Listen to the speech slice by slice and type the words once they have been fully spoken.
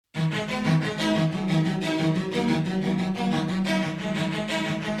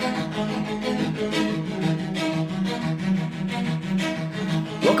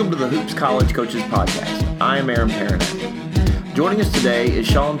Welcome to the Hoops College Coaches Podcast. I am Aaron Perrin. Joining us today is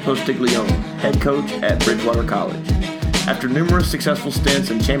Shawn Postiglione, head coach at Bridgewater College. After numerous successful stints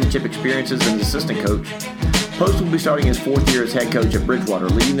and championship experiences as assistant coach, Post will be starting his fourth year as head coach at Bridgewater,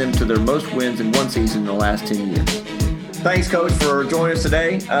 leading them to their most wins in one season in the last 10 years. Thanks, Coach, for joining us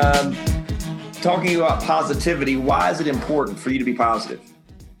today. Talking about positivity, why is it important for you to be positive?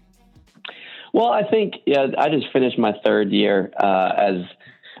 Well, I think I just finished my third year as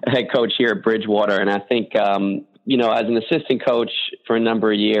a head coach here at Bridgewater, and I think as an assistant coach for a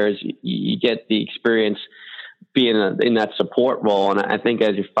number of years, you get the experience being in that support role, and I think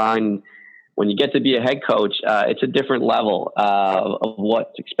as you find when you get to be a head coach, it's a different level of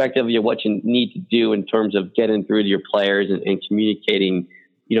what's expected of you, what you need to do in terms of getting through to your players and communicating,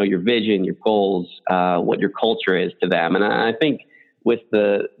 your vision, your goals, what your culture is to them. And I think with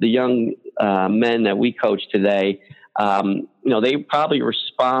the young men that we coach today, they probably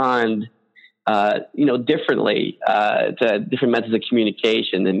respond, differently to different methods of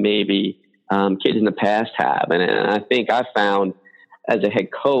communication than maybe kids in the past have. And I think I found as a head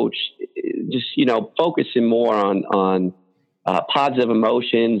coach, just, focusing more on positive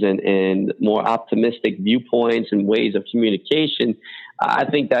emotions and more optimistic viewpoints and ways of communication, I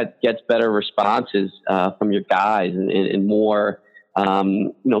think that gets better responses from your guys and more,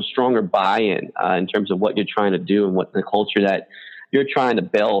 stronger buy-in in terms of what you're trying to do and what the culture that you're trying to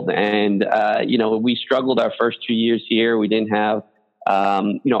build. And, we struggled our first 2 years here. We didn't have,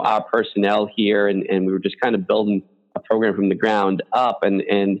 our personnel here, and we were just kind of building a program from the ground up.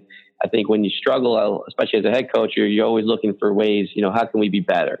 And I think when you struggle, especially as a head coach, you're always looking for ways, how can we be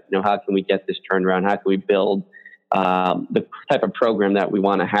better? How can we get this turned around? How can we build the type of program that we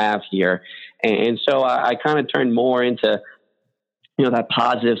want to have here? And so I kind of turned more into, that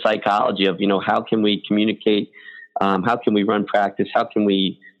positive psychology of, how can we communicate? How can we run practice? How can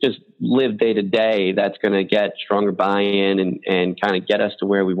we just live day to day that's going to get stronger buy-in and kind of get us to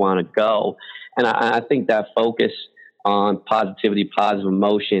where we want to go? And I think that focus on positivity, positive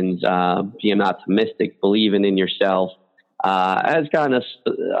emotions, being optimistic, believing in yourself, has gotten us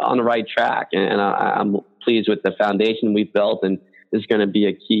on the right track. And I'm pleased with the foundation we've built. And this is going to be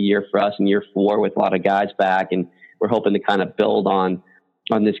a key year for us in year 4 with a lot of guys back. And we're hoping to kind of build on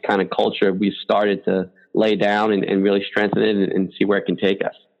this kind of culture we've started to lay down and really strengthen it and see where it can take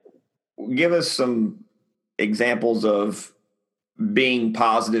us. Give us some examples of being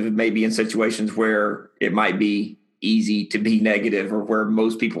positive, maybe in situations where it might be easy to be negative, or where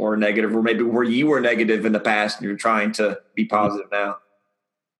most people are negative, or maybe where you were negative in the past and you're trying to be positive now.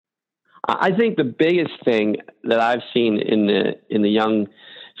 I think the biggest thing that I've seen in the young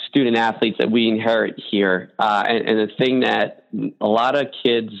student athletes that we inherit here, and the thing that a lot of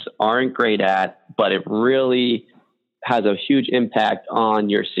kids aren't great at, but it really has a huge impact on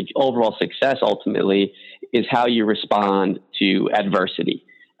your overall success ultimately, is how you respond to adversity.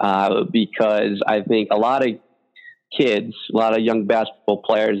 Because I think a lot of kids, a lot of young basketball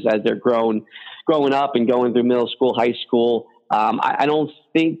players, as they're growing up and going through middle school, high school, I don't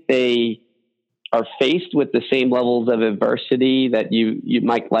think they are faced with the same levels of adversity that you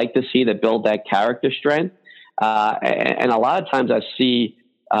might like to see that build that character strength. And a lot of times I see,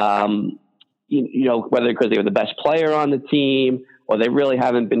 whether because they were the best player on the team or they really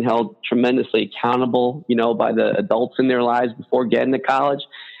haven't been held tremendously accountable, by the adults in their lives before getting to college.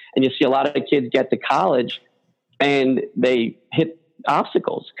 And you see a lot of kids get to college and they hit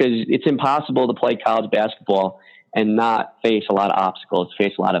obstacles because it's impossible to play college basketball and not face a lot of obstacles,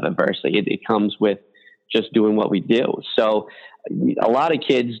 face a lot of adversity. It comes with just doing what we do. So a lot of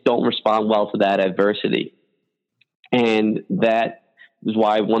kids don't respond well to that adversity. And that is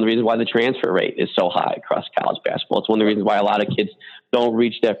one of the reasons why the transfer rate is so high across college basketball. It's one of the reasons why a lot of kids don't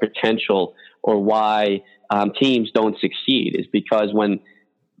reach their potential, or why teams don't succeed, is because when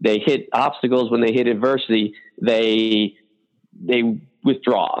they hit obstacles, when they hit adversity, they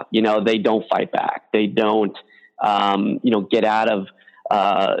withdraw. They don't fight back. They don't, get out of,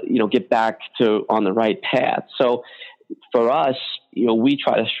 get back to on the right path. So for us, we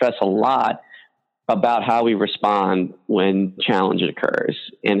try to stress a lot about how we respond when challenge occurs,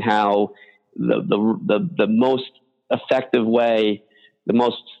 and how the most effective way,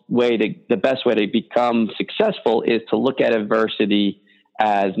 the best way to become successful is to look at adversity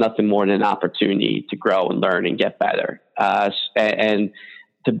as nothing more than an opportunity to grow and learn and get better, and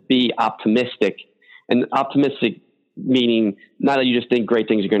to be optimistic. And optimistic meaning not that you just think great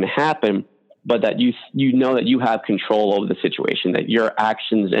things are going to happen, but that you know that you have control over the situation, that your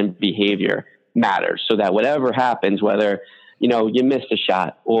actions and behavior matter, so that whatever happens, whether you missed a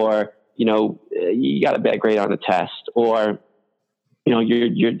shot, or you got a bad grade on a test, or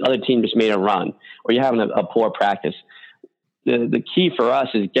your other team just made a run, or you're having a poor practice. The key for us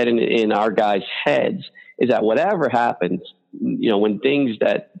is getting in our guys' heads is that whatever happens, when things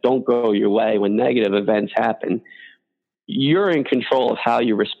that don't go your way, when negative events happen, you're in control of how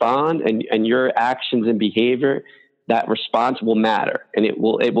you respond, and your actions and behavior, that response will matter, and it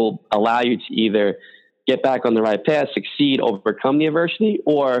will allow you to either get back on the right path, succeed, overcome the adversity,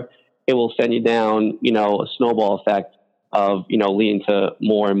 or it will send you down, a snowball effect of, leading to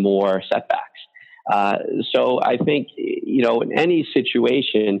more and more setbacks. So I think, in any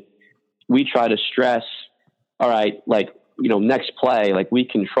situation, we try to stress, all right, next play, we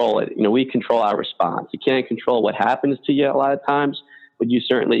control it. We control our response. You can't control what happens to you a lot of times, but you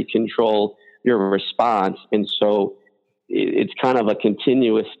certainly control your response. And so it's kind of a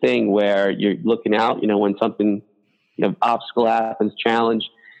continuous thing where you're looking out, when something, obstacle happens, challenge,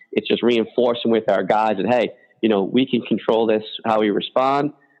 it's just reinforcing with our guys that, hey, we can control this, how we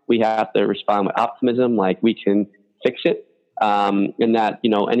respond. We have to respond with optimism, we can fix it. And that,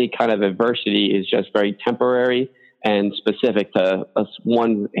 any kind of adversity is just very temporary and specific to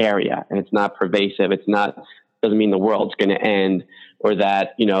one area, and it's not pervasive. Doesn't mean the world's going to end, or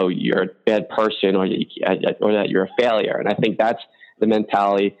that, you're a bad person, or that you're a failure. And I think that's the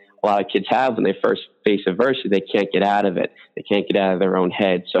mentality a lot of kids have when they first face adversity. They can't get out of it. They can't get out of their own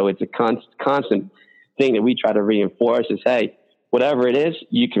head. So it's a constant thing that we try to reinforce is, hey, whatever it is,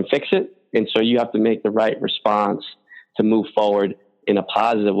 you can fix it. And so you have to make the right response to move forward in a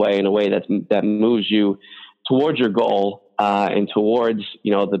positive way, in a way that moves you towards your goal, and towards,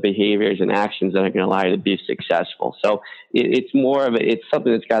 the behaviors and actions that are going to allow you to be successful. So it's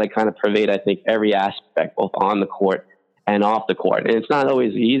something that's got to kind of pervade, I think, every aspect, both on the court and off the court. And it's not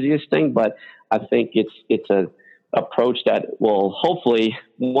always the easiest thing, but I think it's a approach that will hopefully,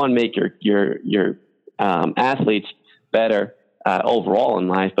 one, make your athletes better overall in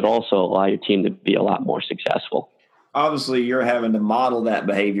life, but also allow your team to be a lot more successful. Obviously, you're having to model that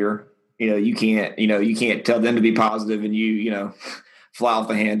behavior. You can't tell them to be positive and you fly off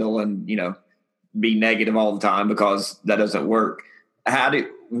the handle and, be negative all the time, because that doesn't work.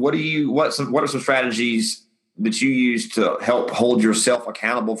 What are some strategies that you use to help hold yourself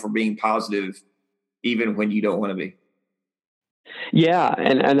accountable for being positive, even when you don't want to be? Yeah.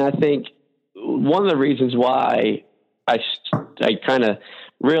 And I think one of the reasons why I kind of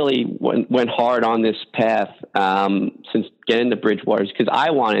really went hard on this path, since getting to Bridgewater, is because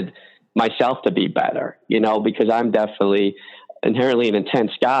I wanted myself to be better, because I'm definitely inherently an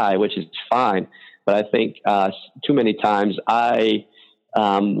intense guy, which is fine. But I think too many times I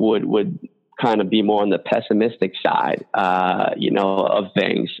would kind of be more on the pessimistic side, of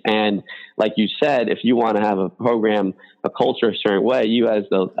things. And like you said, if you want to have a program, a culture a certain way, you as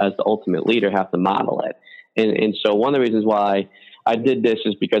the ultimate leader have to model it. And so one of the reasons why I did this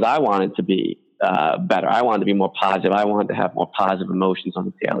is because I wanted to be better. I wanted to be more positive. I wanted to have more positive emotions on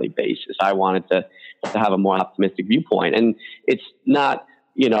a daily basis. I wanted to have a more optimistic viewpoint. And it's not,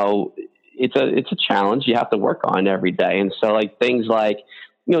 it's a challenge you have to work on every day. And so things like,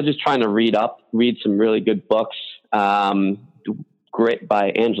 just trying to read some really good books. Grit by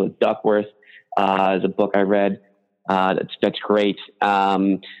Angela Duckworth is a book I read. That's great.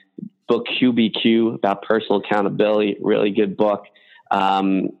 Book QBQ about personal accountability, really good book.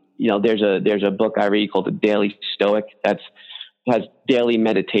 There's a book I read called The Daily Stoic has daily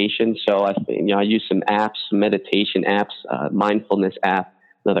meditation. So I use some apps, some meditation apps, mindfulness app,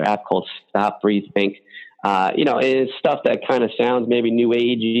 another app called Stop, Breathe, Think. It's stuff that kind of sounds maybe new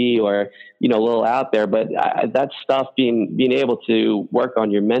agey or, a little out there, but that stuff being able to work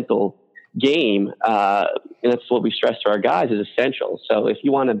on your mental game, and that's what we stress to our guys, is essential. So if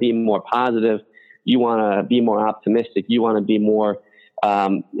you want to be more positive, you want to be more optimistic, you want to be more,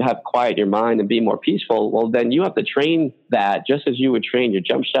 have quiet your mind and be more peaceful, well, then you have to train that just as you would train your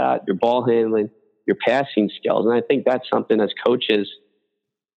jump shot, your ball handling, your passing skills. And I think that's something as coaches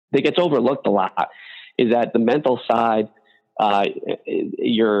that gets overlooked a lot, is that the mental side,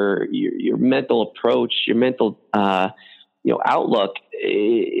 your mental approach, your mental, outlook,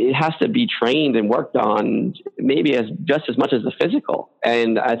 it has to be trained and worked on maybe just as much as the physical.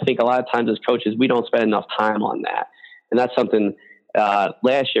 And I think a lot of times as coaches, we don't spend enough time on that. And that's something,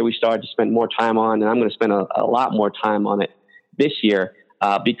 last year we started to spend more time on, and I'm going to spend a lot more time on it this year,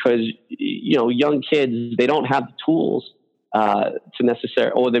 because, young kids, they don't have the tools, to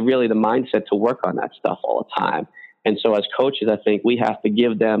necessarily, or the mindset to work on that stuff all the time. And so as coaches, I think we have to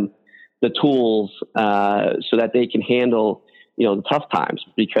give them the tools, so that they can handle, the tough times,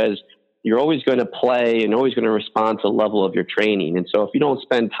 because you're always going to play and always going to respond to the level of your training. And so if you don't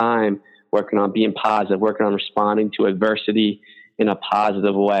spend time working on being positive, working on responding to adversity in a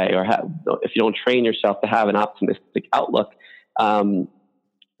positive way, or if you don't train yourself to have an optimistic outlook,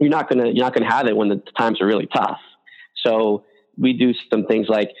 you're not gonna have it when the times are really tough. So we do some things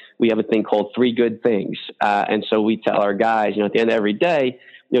like we have a thing called 3 good things, and so we tell our guys, at the end of every day,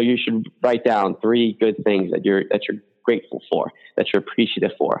 you should write down 3 good things that you're grateful for, that you're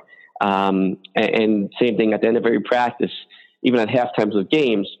appreciative for, and same thing at the end of every practice, even at half times of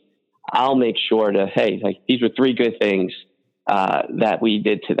games. I'll make sure to, hey, like, these were 3 good things that we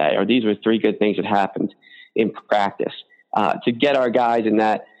did today, or these were 3 good things that happened in practice, to get our guys in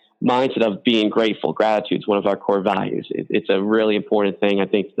that mindset of being grateful. Gratitude is one of our core values. It's a really important thing, I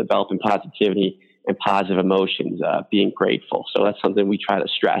think, to developing positivity and positive emotions, being grateful. So that's something we try to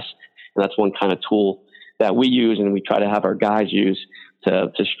stress. And that's one kind of tool that we use and we try to have our guys use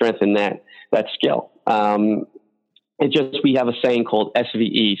to strengthen that skill. We have a saying called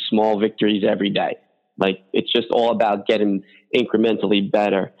SVE, small victories every day. Like, it's just all about getting incrementally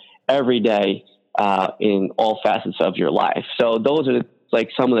better every day in all facets of your life. So those are like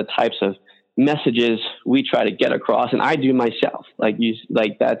some of the types of messages we try to get across, and I do myself.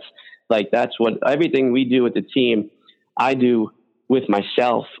 That's what everything we do with the team, I do with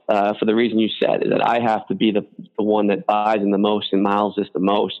myself, for the reason you said, that I have to be the one that buys in the most and miles this the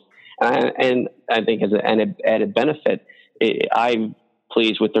most. And I think as an added benefit, I'm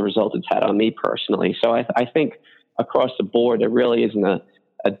pleased with the results it's had on me personally. So I think across the board, there really isn't a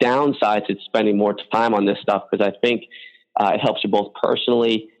downside to spending more time on this stuff, because I think it helps you both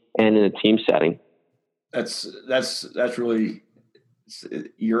personally and in a team setting. That's really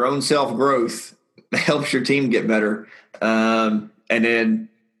your own self-growth helps your team get better. And then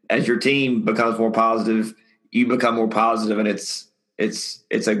as your team becomes more positive, you become more positive, and it's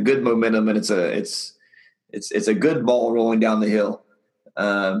a good momentum, and it's a good ball rolling down the hill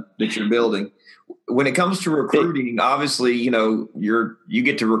that you're building. When it comes to recruiting, obviously, you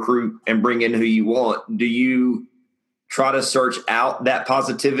get to recruit and bring in who you want. Do you try to search out that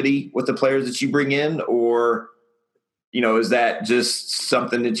positivity with the players that you bring in, or, is that just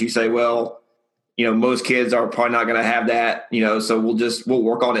something that you say, well, most kids are probably not going to have that, so we'll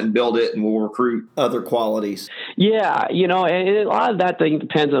work on it and build it, and we'll recruit other qualities? Yeah. And a lot of that thing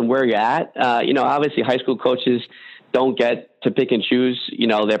depends on where you're at. Obviously high school coaches don't get to pick and choose,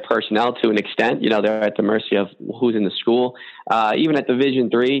 their personnel to an extent. They're at the mercy of who's in the school. Even at Division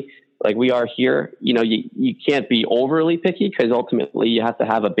III, like we are here, you can't be overly picky, because ultimately you have to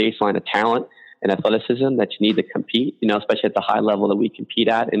have a baseline of talent and athleticism that you need to compete, especially at the high level that we compete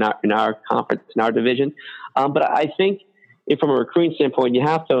at in our conference, in our division. But I think from a recruiting standpoint, you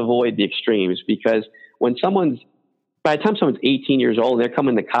have to avoid the extremes, because by the time someone's 18 years old and they're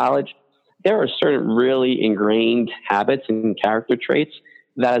coming to college, there are certain really ingrained habits and character traits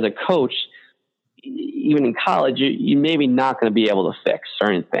that as a coach, even in college, you maybe not going to be able to fix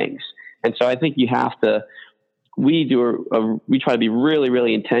certain things. And so I think we try to be really,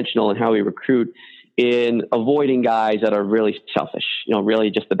 really intentional in how we recruit, in avoiding guys that are really selfish, really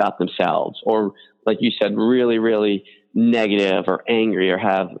just about themselves, or like you said, really, really negative or angry, or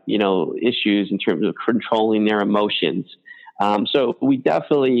have, issues in terms of controlling their emotions. So we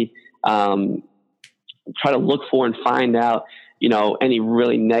definitely try to look for and find out, any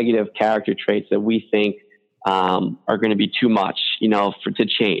really negative character traits that we think are going to be too much, to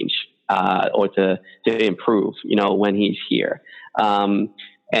change or to improve, when he's here. And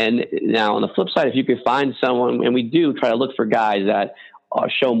now on the flip side, if you could find someone, and we do try to look for guys that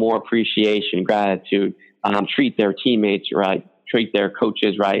show more appreciation, gratitude, treat their teammates right, treat their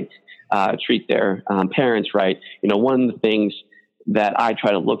coaches right, treat their parents right. One of the things that I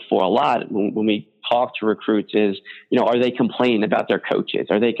try to look for a lot when we talk to recruits is, are they complaining about their coaches?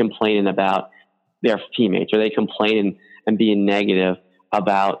 Are they complaining about their teammates? Are they complaining and being negative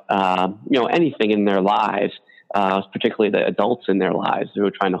about, anything in their lives, particularly the adults in their lives who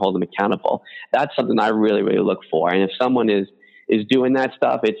are trying to hold them accountable? That's something I really, really look for. And if someone is doing that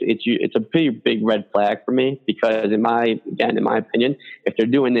stuff, it's a pretty big red flag for me, because in my opinion, if they're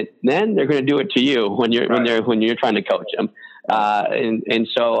doing it, then they're going to do it to you when you're trying to coach them.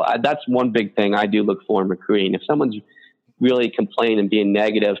 So that's one big thing I do look for in recruiting. If someone's really complaining and being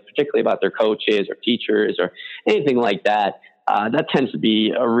negative, particularly about their coaches or teachers or anything like that, that tends to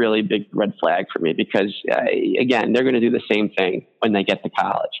be a really big red flag for me, because again, they're going to do the same thing when they get to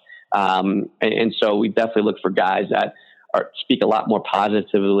college. And so we definitely look for guys that speak a lot more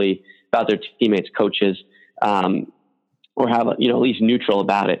positively about their teammates, coaches, or have at least neutral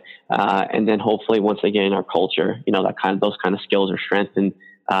about it. And then hopefully once they get in our culture, those kind of skills are strengthened,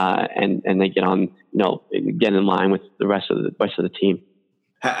 and they get on, get in line with the rest of the team.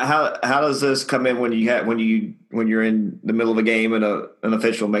 How does this come in when you're in the middle of a game and an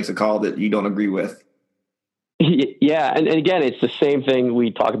official makes a call that you don't agree with? Yeah, and again, it's the same thing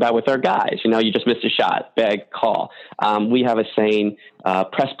we talk about with our guys. You just missed a shot, bad call. We have a saying,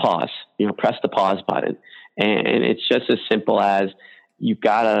 press pause. Press the pause button, and it's just as simple as you've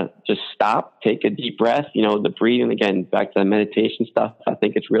got to just stop, take a deep breath. The breathing, again, back to the meditation stuff. I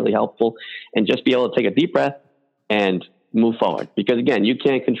think it's really helpful, and just be able to take a deep breath and move forward. Because again, you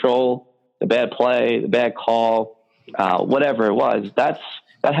can't control the bad play, the bad call, whatever it was. That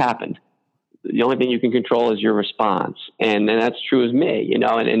happened. The only thing you can control is your response. And that's true as me,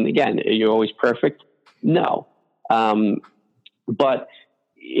 and again, you're always perfect. No. But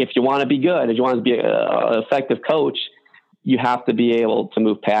if you want to be good, if you want to be an effective coach, you have to be able to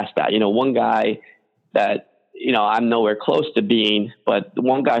move past that. One guy that, I'm nowhere close to being, but the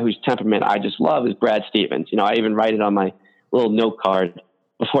one guy whose temperament I just love is Brad Stevens. I even write it on my little note card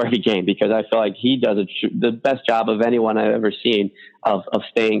before every game, because I feel like he does the best job of anyone I've ever seen of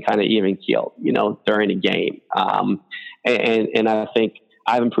staying kind of even keeled, during a game. And I think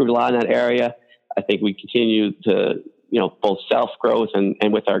I've improved a lot in that area. I think we continue to, both self growth and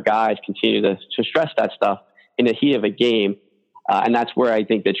with our guys continue to stress that stuff in the heat of a game. And that's where I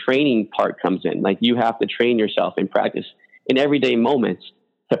think the training part comes in. Like, you have to train yourself in practice in everyday moments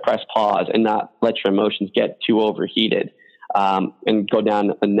to press pause and not let your emotions get too overheated. And go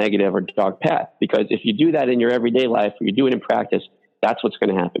down a negative or dark path. Because if you do that in your everyday life, or you do it in practice, that's what's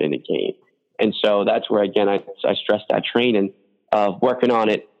going to happen in a game. And so that's where, again, I stress that training of working on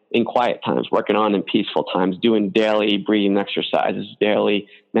it in quiet times, working on in peaceful times, doing daily breathing exercises, daily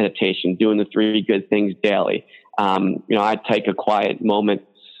meditation, doing the 3 good things daily. I take a quiet moment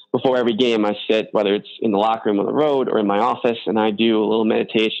before every game. I sit, whether it's in the locker room on the road or in my office, and I do a little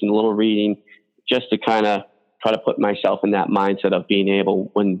meditation, a little reading, just to kind of try to put myself in that mindset of being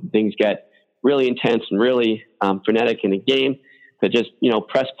able, when things get really intense and really frenetic in a game, to just,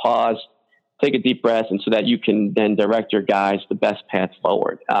 press pause, take a deep breath, and so that you can then direct your guys the best path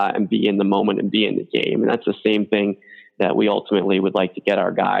forward, and be in the moment and be in the game. And that's the same thing that we ultimately would like to get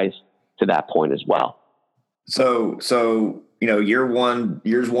our guys to that point as well. So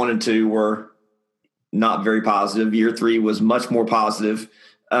years 1 and 2 were not very positive. Year 3 was much more positive.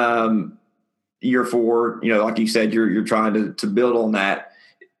 Year 4, like you said, you're trying to build on that.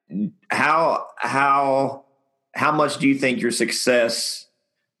 How much do you think your success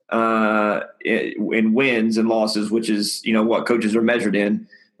in wins and losses, which is what coaches are measured in,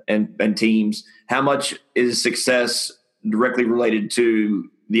 and teams, how much is success directly related to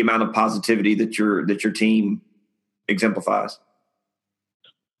the amount of positivity that your team exemplifies?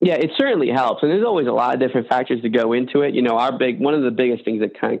 Yeah, it certainly helps. And there's always a lot of different factors that go into it. One of the biggest things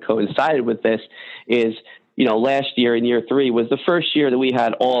that kind of coincided with this is, last year in year 3 was the first year that we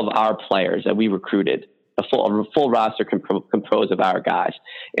had all of our players that we recruited, a full roster composed of our guys.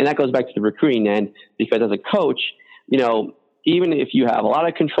 And that goes back to the recruiting end, because as a coach, even if you have a lot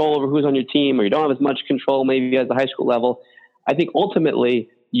of control over who's on your team, or you don't have as much control maybe at the high school level, I think ultimately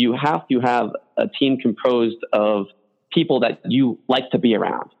you have to have a team composed of people that you like to be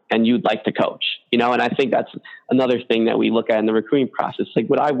around and you'd like to coach, and I think that's another thing that we look at in the recruiting process. Like,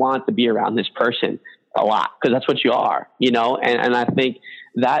 would I want to be around this person a lot? Because that's what you are, and I think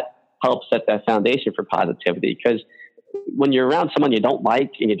that helps set that foundation for positivity. Because when you're around someone you don't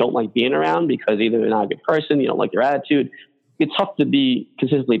like and you don't like being around because either they're not a good person, you don't like their attitude, it's tough to be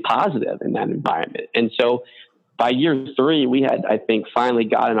consistently positive in that environment. And so by year 3, we had, I think, finally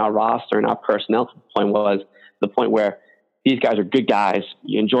gotten our roster and our personnel to the point where these guys are good guys.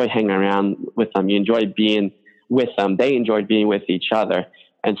 You enjoy hanging around with them. You enjoy being with them. They enjoyed being with each other.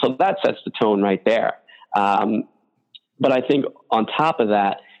 And so that sets the tone right there. But I think on top of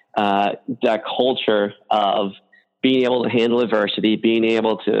that, that culture of being able to handle adversity, being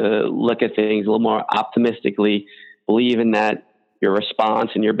able to look at things a little more optimistically, believing that your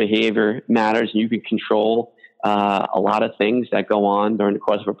response and your behavior matters, and you can control a lot of things that go on during the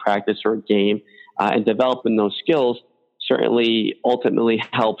course of a practice or a game, and developing those skills certainly ultimately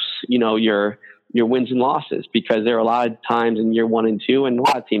helps, your wins and losses, because there are a lot of times in year 1 and 2, and a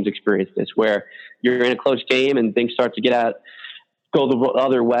lot of teams experience this, where you're in a close game and things start to go the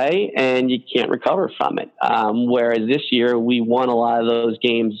other way and you can't recover from it. Whereas this year we won a lot of those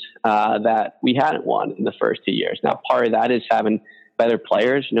games that we hadn't won in the first 2 years. Now, part of that is having better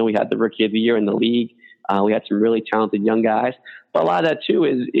players. We had the rookie of the year in the league. We had some really talented young guys, but a lot of that too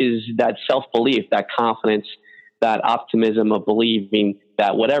is that self-belief, that confidence, that optimism of believing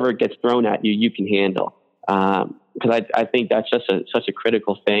that whatever gets thrown at you, you can handle. Because I think that's just such a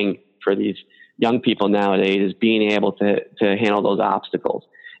critical thing for these young people nowadays is being able to handle those obstacles.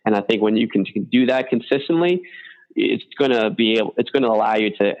 And I think when you can do that consistently, it's going to allow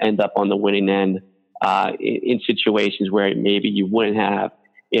you to end up on the winning end in situations where maybe you wouldn't have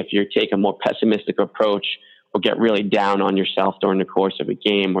if you take a more pessimistic approach or get really down on yourself during the course of a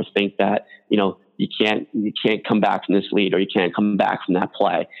game, or think that, you can't come back from this lead, or you can't come back from that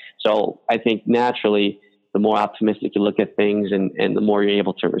play. So I think naturally, the more optimistic you look at things and the more you're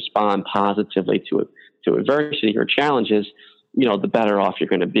able to respond positively to adversity or challenges, the better off you're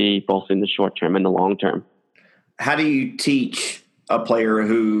going to be, both in the short term and the long term. How do you teach a player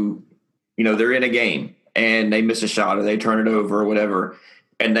who, they're in a game and they miss a shot or they turn it over or whatever,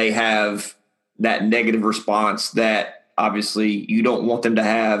 and they have that negative response that obviously you don't want them to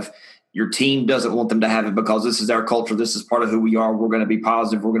have? Your team doesn't want them to have it because this is our culture. This is part of who we are. We're going to be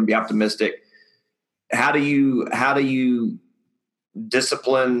positive. We're going to be optimistic. How do you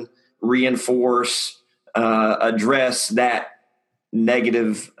discipline, reinforce, address that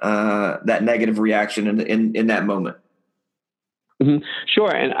negative reaction in that moment? Mm-hmm.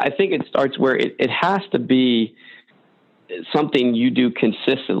 Sure. And I think it starts where it has to be something you do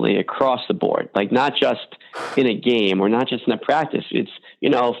consistently across the board, like not just in a game or not just in a practice. It's,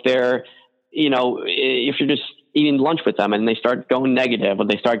 if they're, if you're just eating lunch with them and they start going negative or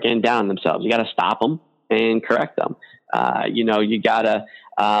they start getting down on themselves, you got to stop them and correct them. You got to,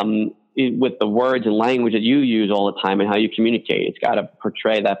 with the words and language that you use all the time and how you communicate, it's got to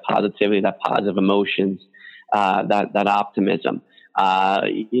portray that positivity, that positive emotions, that optimism. So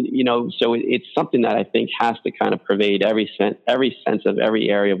it's something that I think has to kind of pervade every sense of every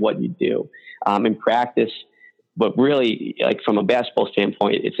area of what you do in practice. But really, like from a basketball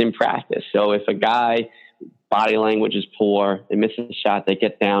standpoint, it's in practice. So if a guy body language is poor, they miss a shot, they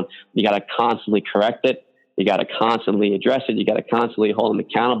get down, you got to constantly correct it. You got to constantly address it. You got to constantly hold them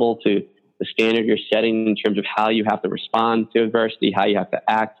accountable to the standard you're setting in terms of how you have to respond to adversity, how you have to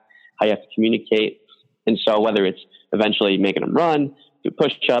act, how you have to communicate. And so whether it's eventually making them run, do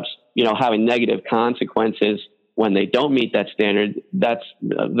push-ups, having negative consequences when they don't meet that standard, that's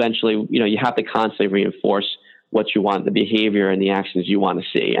eventually, you have to constantly reinforce what you want, the behavior and the actions you want to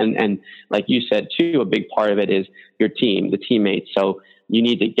see. And like you said too, a big part of it is your team, the teammates. So you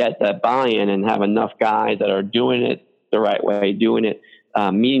need to get that buy-in and have enough guys that are doing it the right way, doing it,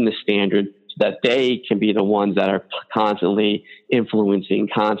 meeting the standard, so that they can be the ones that are constantly influencing,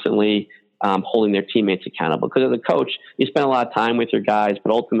 constantly holding their teammates accountable. Because as a coach, you spend a lot of time with your guys,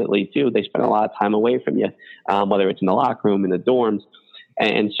 but ultimately too, they spend a lot of time away from you, whether it's in the locker room, in the dorms.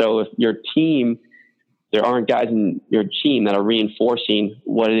 And so if your team, there aren't guys in your team that are reinforcing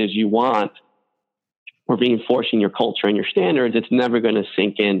what it is you want, or reinforcing your culture and your standards, it's never going to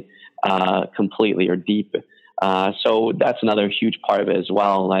sink in completely or deep. So that's another huge part of it as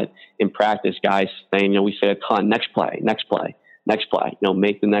well. That in practice, guys saying, we say a ton, next play,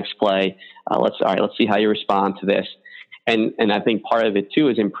 make the next play. Let's see how you respond to this. And I think part of it too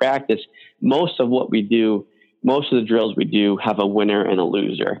is in practice, most of the drills we do have a winner and a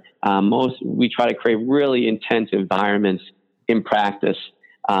loser. We try to create really intense environments in practice.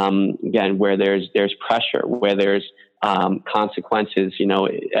 Again, where there's pressure, where there's consequences.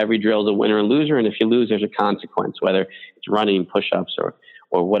 Every drill is a winner and loser, and if you lose, there's a consequence, whether it's running, push-ups,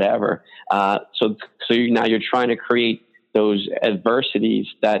 or whatever. So now you're trying to create those adversities,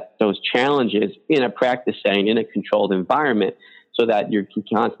 those challenges in a practice setting, in a controlled environment, so that you can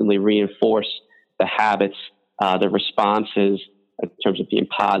constantly reinforce the habits, the responses in terms of being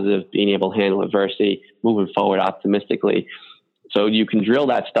positive, being able to handle adversity, moving forward optimistically. So you can drill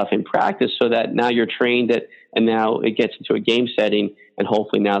that stuff in practice so that now you're trained it, and now it gets into a game setting, and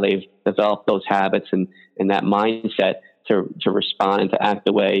hopefully now they've developed those habits and that mindset to respond and to act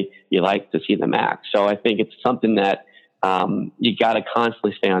the way you like to see them act. So I think it's something that you got to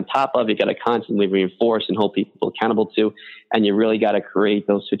constantly stay on top of. You got to constantly reinforce and hold people accountable to, and you really got to create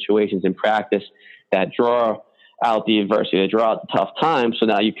those situations in practice that draw out the adversity, that draw out the tough times. So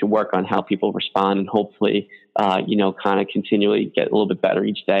now you can work on how people respond, and hopefully, kind of continually get a little bit better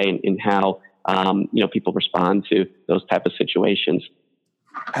each day in how, people respond to those type of situations.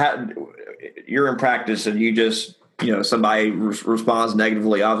 You're in practice and you just, somebody responds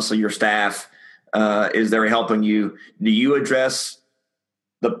negatively. Obviously your staff is there helping you. Do you address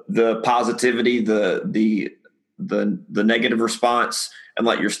the positivity, the negative response, and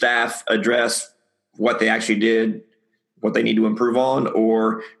let your staff address what they actually did, what they need to improve on?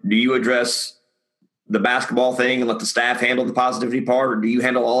 Or do you address the basketball thing and let the staff handle the positivity part, or do you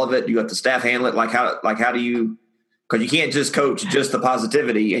handle all of it? Do you let the staff handle it? How do you, because you can't just coach just the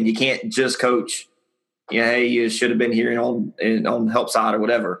positivity, and you can't just coach, hey, you should have been here on help side or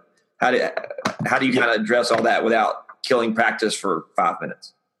whatever. How do you kind of address all that without killing practice for 5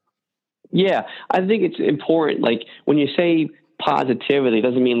 minutes? Yeah, I think it's important. Like when you say positivity, it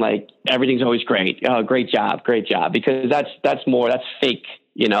doesn't mean like everything's always great. Oh, great job, because that's fake.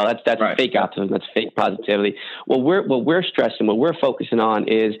 That's right. Fake optimism. That's fake positivity. What we're stressing, what we're focusing on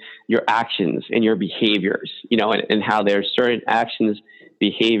is your actions and your behaviors. And how there's certain actions,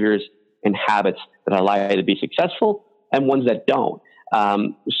 behaviors, and habits that allow you to be successful, and ones that don't.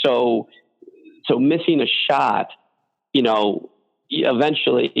 So missing a shot,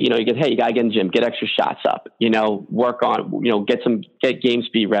 eventually, you get, hey, you gotta get in the gym, get extra shots up, work on, get game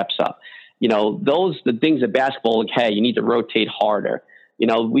speed reps up. The things at basketball, like, hey, you need to rotate harder. We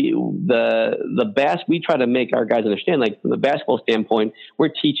try to make our guys understand, like from the basketball standpoint, we're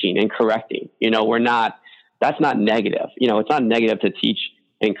teaching and correcting. That's not negative. It's not negative to teach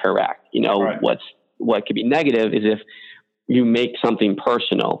and correct. Right. What could be negative is if you make something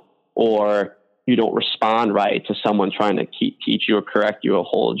personal, or you don't respond right to someone trying to teach you or correct you or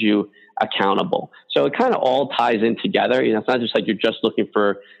hold you accountable. So it kind of all ties in together. It's not just like you're just looking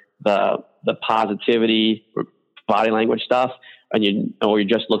for the positivity or body language stuff, or you're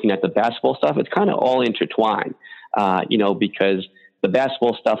just looking at the basketball stuff. It's kind of all intertwined, because the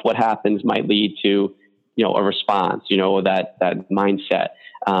basketball stuff, what happens might lead to, a response, that mindset,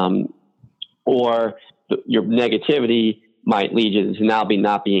 or your negativity might lead you to not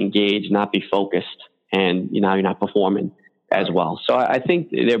be engaged, not be focused, and you're not performing as well. So I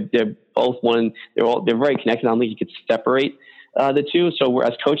think they're both one. They're very connected. I don't think you could separate the two. So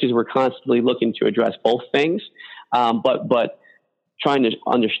as coaches, we're constantly looking to address both things, but trying to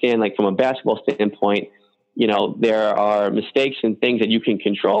understand, like from a basketball standpoint, there are mistakes and things that you can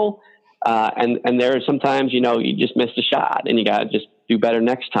control, and there are sometimes you just missed a shot and you got to just do better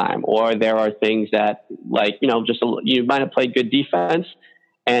next time. Or there are things that, like, you might have played good defense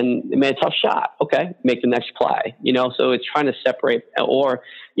and made a tough shot. Okay, make the next play. So it's trying to separate. Or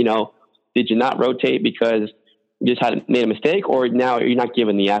did you not rotate because you just made a mistake, or now you're not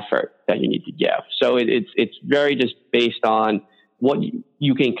giving the effort that you need to give? So it's very just based on what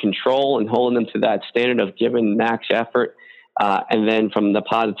you can control and holding them to that standard of giving max effort. And then from the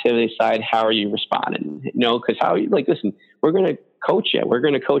positivity side, how are you responding? Because listen, we're going to coach you. We're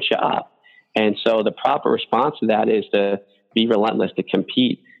going to coach you up. And so the proper response to that is to be relentless, to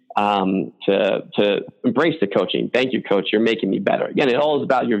compete, to embrace the coaching. Thank you, coach. You're making me better. Again, it all is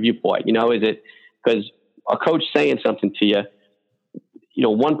about your viewpoint. Is it because a coach saying something to you,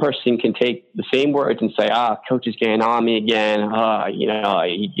 one person can take the same words and say, coach is getting on me again.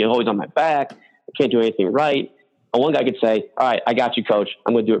 He's always on my back. I can't do anything right. And one guy could say, all right, I got you, coach.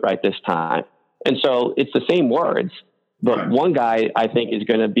 I'm going to do it right this time. And so it's the same words, but right. One guy I think is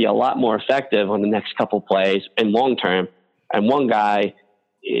going to be a lot more effective on the next couple plays and long term. And one guy,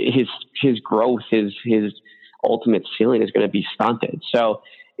 his growth, his ultimate ceiling is going to be stunted. So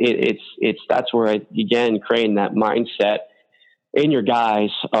that's where, again, creating that mindset in your guys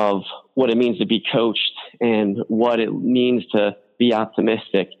of what it means to be coached and what it means to be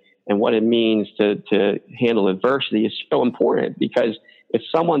optimistic and what it means to handle adversity is so important. Because if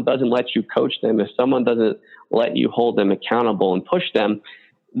someone doesn't let you coach them, if someone doesn't let you hold them accountable and push them,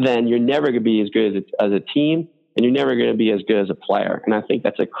 then you're never going to be as good as a team, and you're never going to be as good as a player. And I think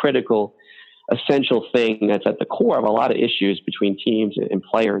that's a critical, essential thing that's at the core of a lot of issues between teams and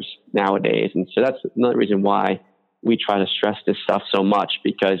players nowadays. And so that's another reason why we try to stress this stuff so much,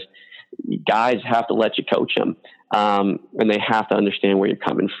 because guys have to let you coach them. And they have to understand where you're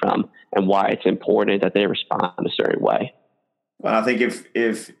coming from and why it's important that they respond a certain way. Well, I think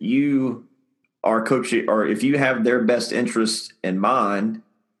if you are coaching, or if you have their best interests in mind,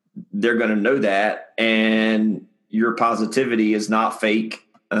 they're going to know that, and your positivity is not fake.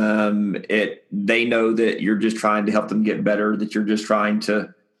 They know that you're just trying to help them get better, that you're just trying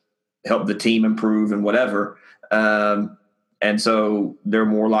to help the team improve and whatever. And so they're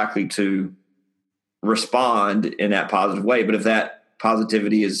more likely to respond in that positive way. But if that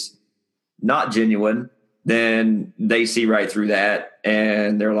positivity is not genuine, then they see right through that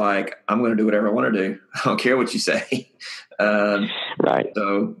and they're like, I'm going to do whatever I want to do. I don't care what you say. Right.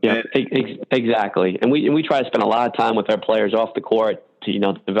 So yeah, exactly. And we try to spend a lot of time with our players off the court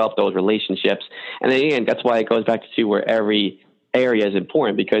to, develop those relationships. And then, again, that's why it goes back to where every area is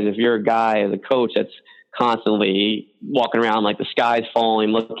important, because if you're a guy as a coach that's constantly walking around like the sky's falling,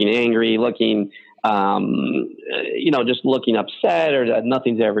 looking angry, looking, just looking upset, or that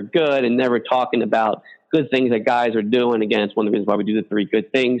nothing's ever good, and never talking about good things that guys are doing. Again, it's one of the reasons why we do the 3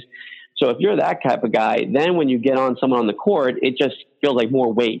 good things. So if you're that type of guy, then when you get on someone on the court, it just feels like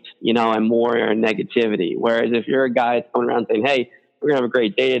more weight, and more negativity. Whereas if you're a guy that's going around saying, hey, we're going to have a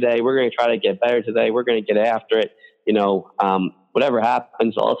great day today. We're going to try to get better today. We're going to get after it. Whatever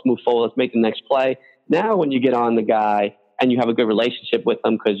happens, let's move forward. Let's make the next play. Now, when you get on the guy and you have a good relationship with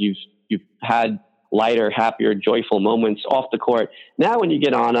them because you've had lighter, happier, joyful moments off the court. Now, when you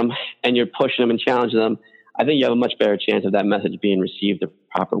get on them and you're pushing them and challenging them, I think you have a much better chance of that message being received the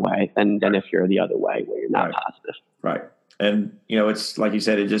proper way than if you're the other way where you're not positive. Right. And, it's like you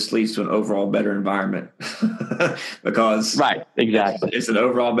said, it just leads to an overall better environment because exactly. It's an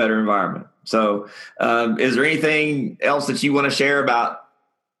overall better environment. So is there anything else that you want to share about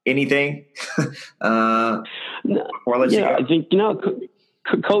anything? I think,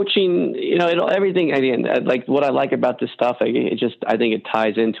 coaching, everything, again, like what I like about this stuff, I think it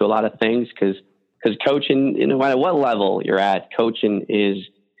ties into a lot of things because coaching, no matter what level you're at, coaching is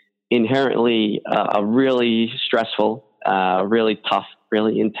inherently a really stressful, really tough,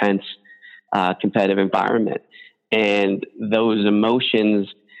 really intense, competitive environment. And those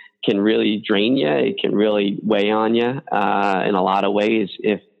emotions can really drain you. It can really weigh on you in a lot of ways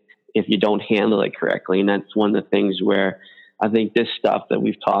if you don't handle it correctly. And that's one of the things where I think this stuff that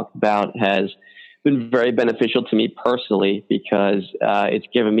we've talked about has been very beneficial to me personally because it's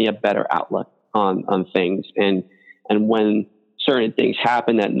given me a better outlook on things. And when certain things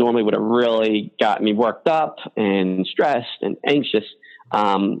happen that normally would have really got me worked up and stressed and anxious,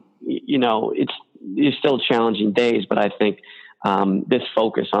 it's still challenging days, but I think this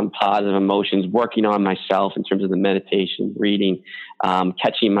focus on positive emotions, working on myself in terms of the meditation, reading,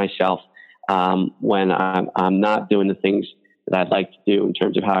 catching myself when I'm not doing the things that I'd like to do in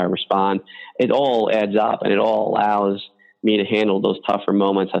terms of how I respond, it all adds up and it all allows me to handle those tougher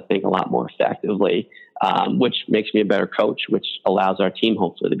moments, I think, a lot more effectively, which makes me a better coach, which allows our team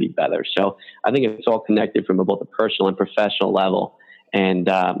hopefully to be better. So I think it's all connected from both a personal and professional level. And,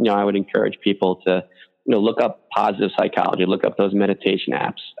 I would encourage people to, look up positive psychology, look up those meditation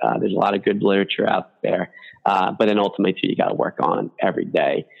apps. There's a lot of good literature out there. But then ultimately you got to work on every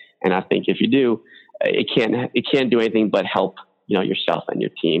day. And I think if you do, it can't do anything but help, yourself and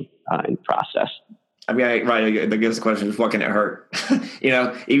your team in the process. I mean, right. The biggest question is, what can it hurt?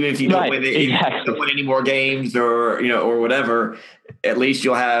 Even if you don't win, don't win any more games or whatever, at least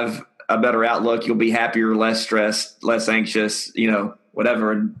you'll have a better outlook. You'll be happier, less stressed, less anxious,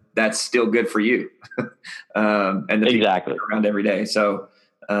 whatever. And that's still good for you. And the people around every day. So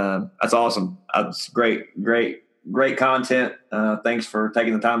that's awesome. That's great content. Thanks for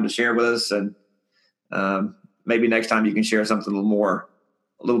taking the time to share with us. And maybe next time you can share something a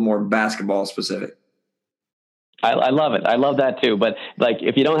little more basketball specific. I love it. I love that too. But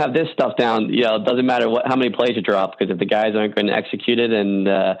if you don't have this stuff down, it doesn't matter how many plays you drop, because if the guys aren't going to execute it and,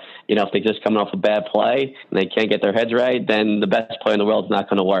 if they're just coming off a bad play and they can't get their heads right, then the best player in the world is not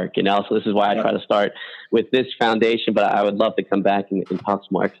going to work, So this is why I try to start with this foundation, but I would love to come back and talk some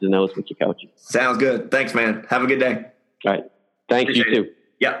more X's and O's with you, coach. Sounds good. Thanks, man. Have a good day. All right. Thank you too.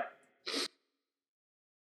 Yep.